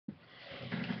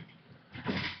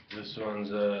This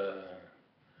one's I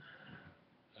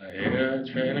hear a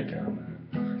train a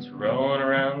coming, it's rolling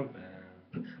around the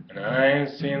bend, and I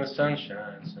ain't seen the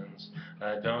sunshine since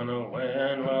I don't know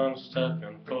when. Well, I'm stuck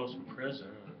in Folsom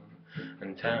Prison,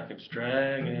 and time keeps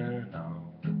dragging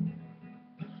on.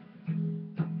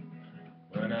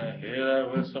 When I hear that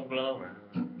whistle blowing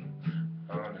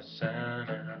on the San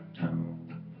Antonio,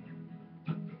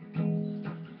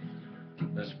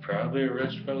 there's probably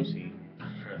rich folks eating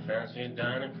in a fancy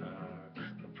dining car.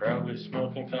 They're probably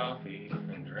smoking coffee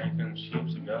and drinking cheap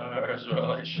cigars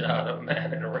while they shot a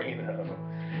man in Reno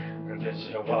and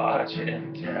just to watch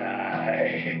him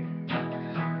die.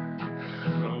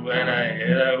 When I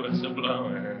hear that whistle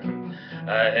blowing,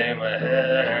 I hang my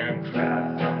head and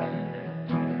cry.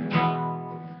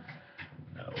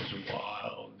 That was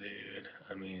wild, dude.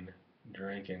 I mean,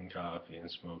 drinking coffee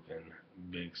and smoking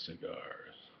big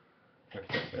cigars.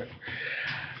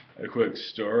 A quick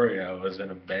story, I was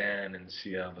in a band in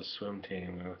Seattle, the swim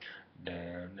team. We were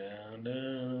down, down,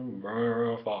 down,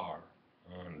 real far.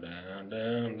 On down,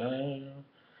 down, down.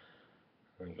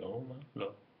 Like, oh my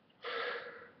lord.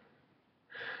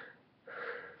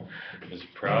 There's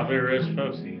probably rich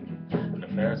folks eating in a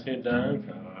fancy dining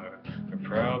car. They're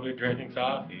probably drinking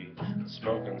coffee and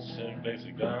smoking sick big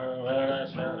cigar. When I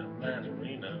shot a man in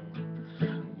Reno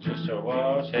just to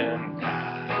watch him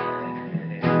die.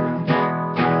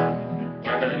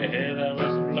 When I hear that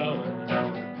whistle blowing, I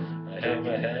hang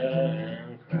my head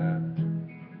and cry.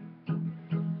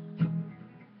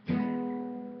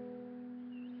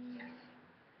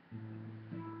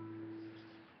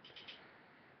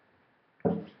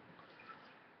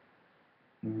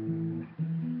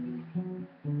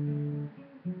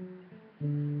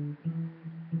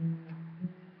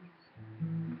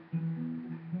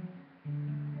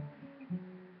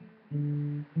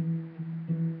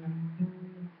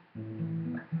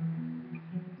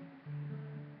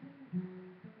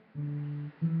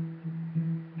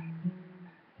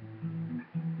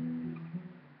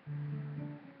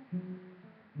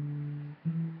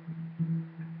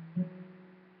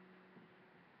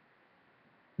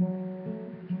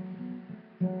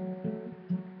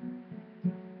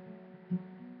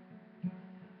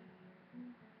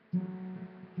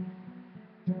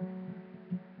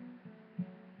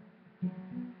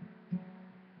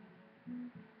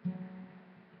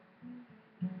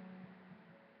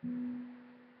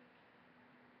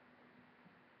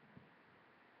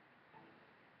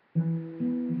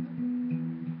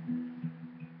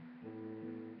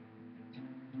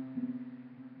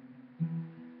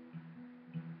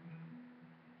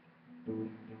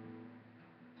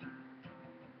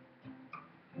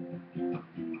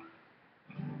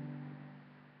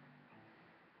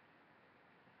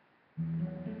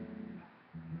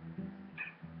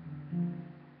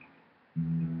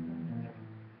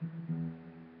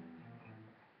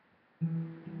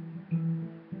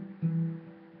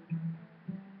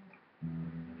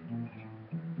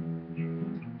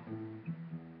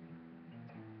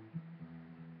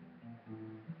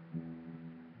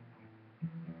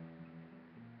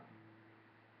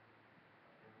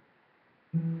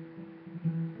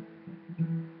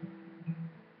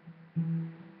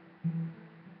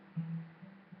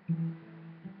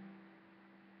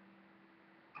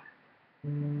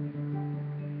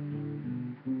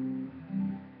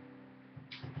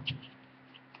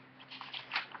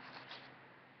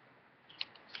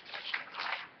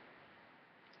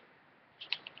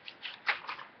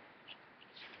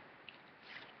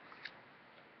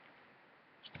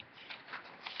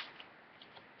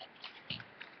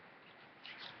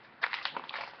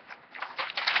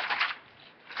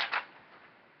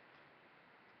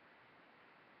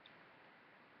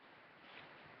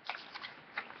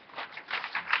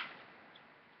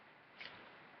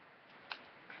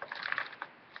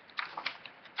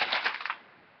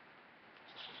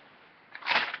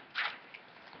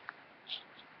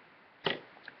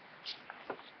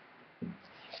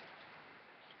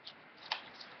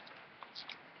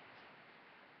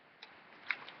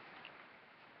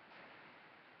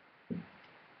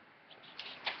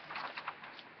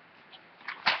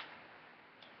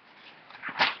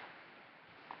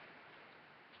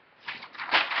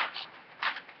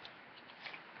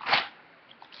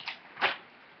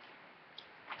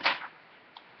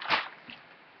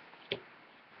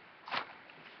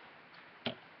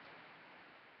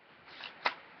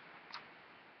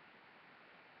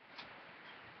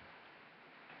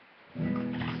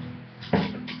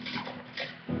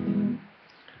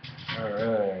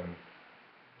 Alright.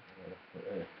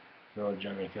 No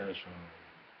Johnny Cash song.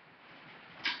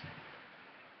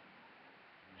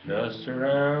 Just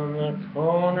around the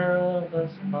corner of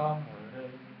this holiday,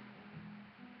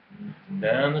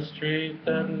 down the street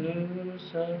that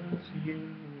loses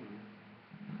you.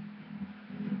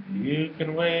 You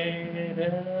can wait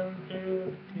and through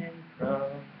the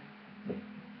teardrop,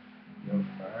 you'll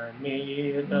find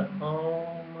me at the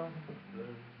home of the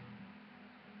blue.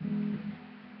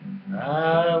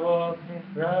 I walk and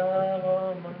cry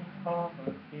while my heart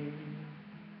beats.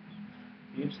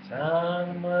 Each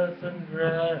time was a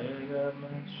drag of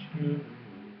my shoes.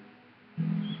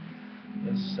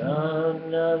 The sun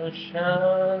never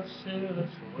shines through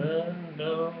this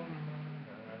window.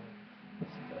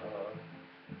 It's dark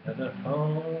at the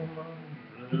home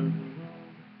of blue.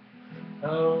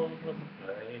 Oh, the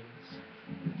place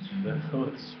is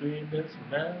filled with sweetest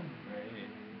memories.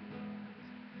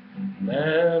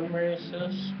 Memories so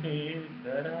sweet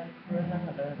that I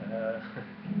cry.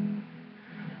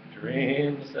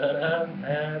 Dreams that I've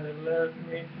had that left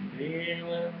me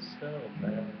feeling so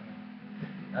bad.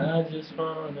 I just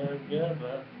wanna give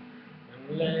up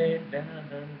and lay down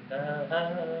and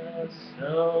die.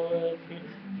 So if you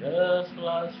just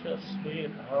lost your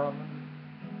sweetheart,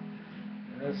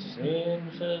 it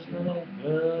seems there's no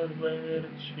good way to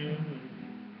choose.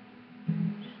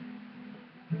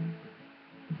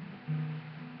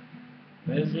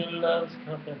 There's your love's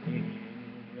company,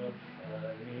 you'll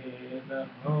find me at the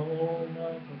home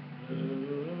of the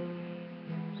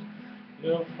blues.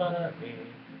 You'll find me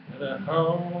at the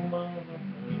home of the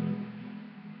blues.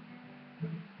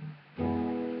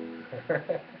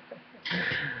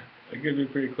 I could be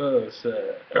pretty close. I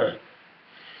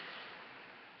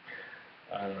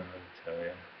don't know what to tell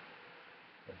you.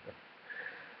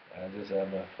 I just have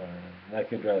my fun. And I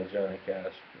could drive Johnny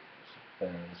Cash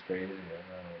fans crazy. I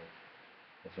know.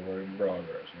 It's a work in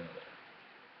progress, you know.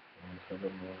 I'm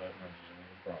covering more that much as in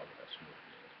progress.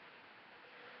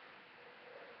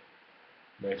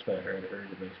 Makes my head hurt.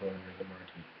 It makes me want to drink a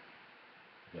martini.